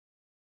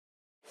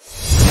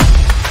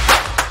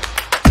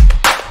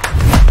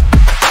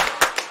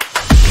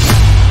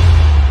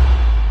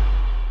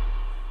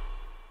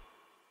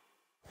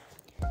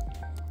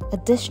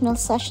Additional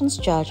Sessions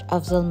Judge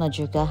Afzal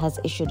Majuka has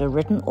issued a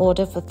written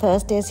order for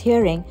Thursday's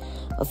hearing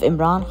of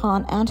Imran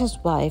Khan and his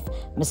wife,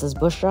 Mrs.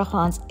 Bushra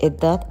Khan's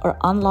iddat or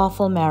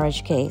unlawful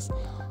marriage case.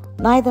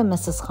 Neither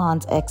Mrs.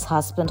 Khan's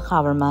ex-husband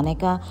Khabar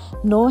Manika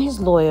nor his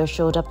lawyer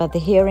showed up at the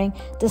hearing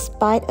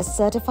despite a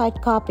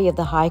certified copy of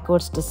the High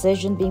Court's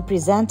decision being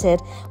presented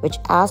which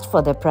asked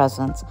for their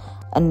presence.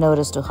 A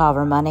notice to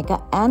Khabar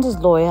Manika and his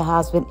lawyer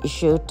has been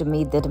issued to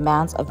meet the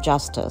demands of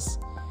justice.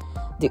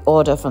 The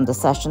order from the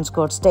Sessions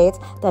Court states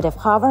that if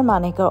Khabar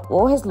Manika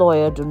or his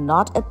lawyer do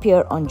not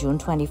appear on June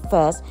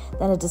 21st,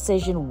 then a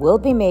decision will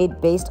be made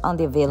based on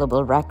the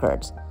available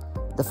records.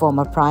 The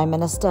former Prime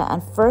Minister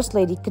and First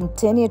Lady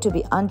continue to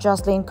be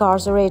unjustly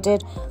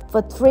incarcerated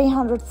for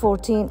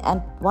 314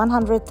 and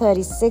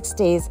 136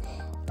 days,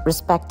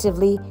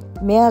 respectively,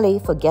 merely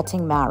for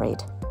getting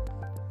married.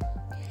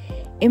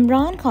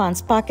 Imran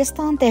Khan's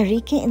Pakistan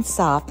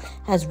Tehreek-e-Insaf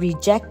has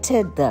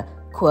rejected the,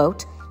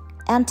 quote,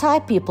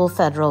 anti-people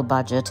federal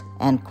budget,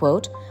 end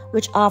quote,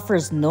 which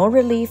offers no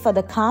relief for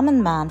the common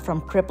man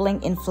from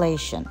crippling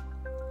inflation.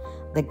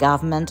 The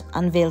government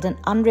unveiled an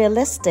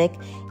unrealistic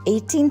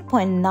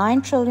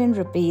 18.9 trillion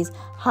rupees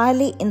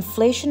highly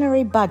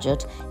inflationary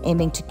budget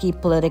aiming to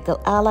keep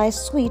political allies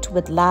sweet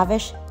with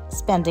lavish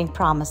spending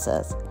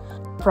promises.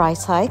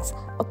 Price hikes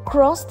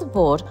across the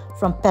board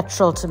from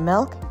petrol to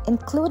milk,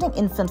 including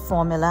infant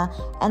formula,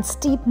 and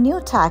steep new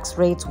tax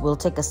rates will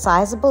take a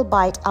sizable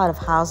bite out of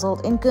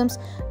household incomes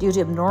due to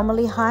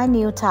abnormally high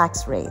new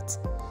tax rates.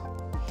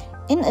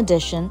 In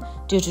addition,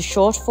 due to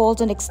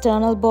shortfalls in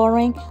external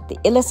borrowing, the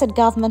illicit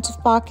government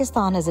of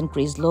Pakistan has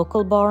increased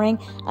local borrowing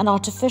and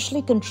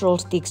artificially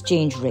controlled the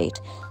exchange rate.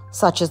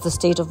 Such is the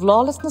state of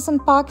lawlessness in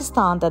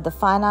Pakistan that the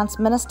finance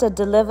minister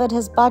delivered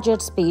his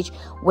budget speech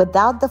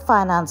without the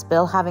finance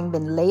bill having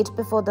been laid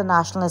before the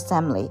National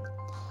Assembly.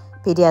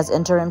 PTI's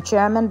interim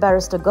chairman,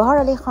 Barrister Gohar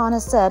Ali Khan,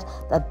 has said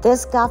that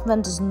this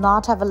government does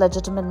not have a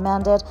legitimate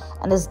mandate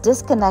and is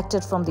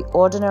disconnected from the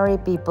ordinary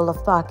people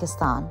of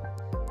Pakistan.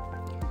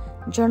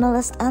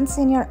 Journalist and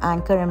senior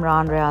anchor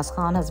Imran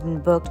Khan has been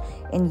booked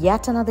in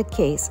yet another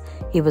case.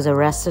 He was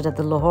arrested at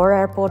the Lahore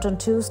airport on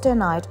Tuesday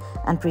night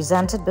and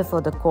presented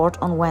before the court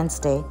on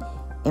Wednesday.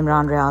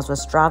 Imran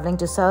was traveling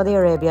to Saudi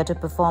Arabia to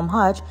perform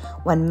Hajj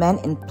when men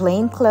in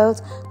plain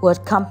clothes who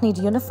accompanied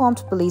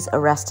uniformed police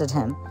arrested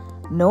him.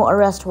 No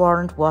arrest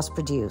warrant was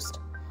produced.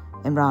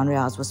 Imran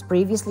was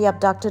previously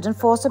abducted and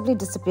forcibly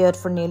disappeared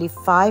for nearly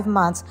 5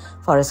 months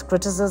for his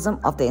criticism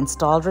of the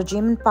installed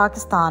regime in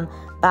Pakistan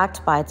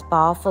backed by its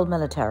powerful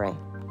military.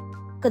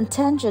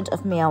 Contingent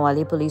of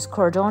Miawali police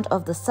cordoned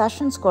off the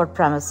Sessions Court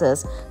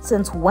premises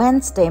since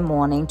Wednesday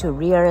morning to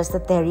rearrest the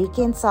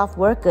Tehreek-e-Insaf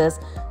workers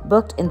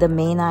booked in the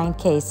May 9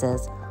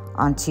 cases.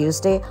 On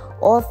Tuesday,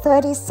 all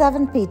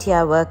 37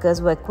 PTI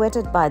workers were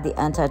acquitted by the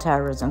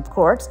anti-terrorism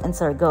courts in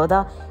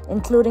Sargodha,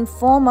 including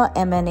former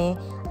MNA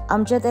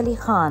Amjad Ali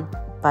Khan,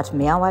 but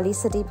Miawali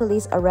City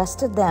Police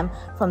arrested them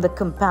from the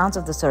compounds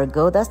of the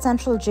Sargodha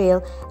Central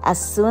Jail as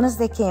soon as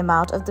they came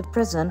out of the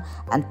prison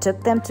and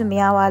took them to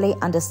Miawali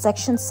under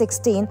Section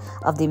 16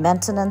 of the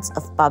Maintenance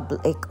of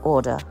Public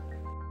Order.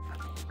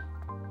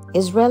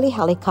 Israeli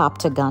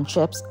helicopter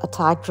gunships,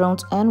 attack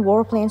drones, and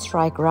warplanes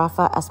strike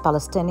Rafah as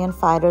Palestinian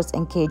fighters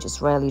engage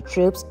Israeli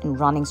troops in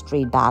running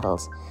street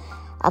battles.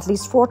 At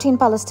least 14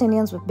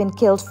 Palestinians have been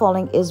killed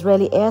following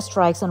Israeli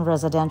airstrikes on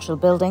residential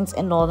buildings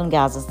in northern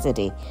Gaza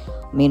City.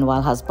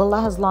 Meanwhile,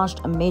 Hezbollah has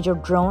launched a major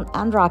drone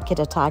and rocket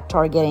attack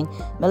targeting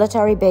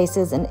military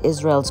bases in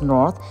Israel's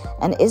north,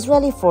 and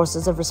Israeli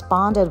forces have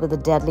responded with a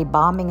deadly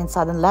bombing in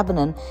southern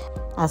Lebanon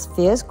as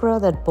fears grow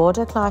that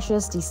border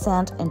clashes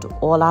descend into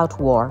all-out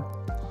war.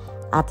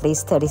 At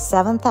least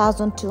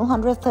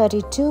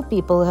 37,232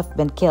 people have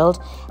been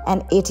killed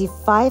and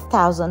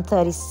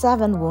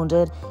 85,037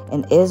 wounded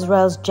in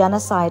Israel's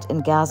genocide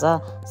in Gaza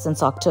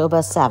since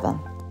October 7.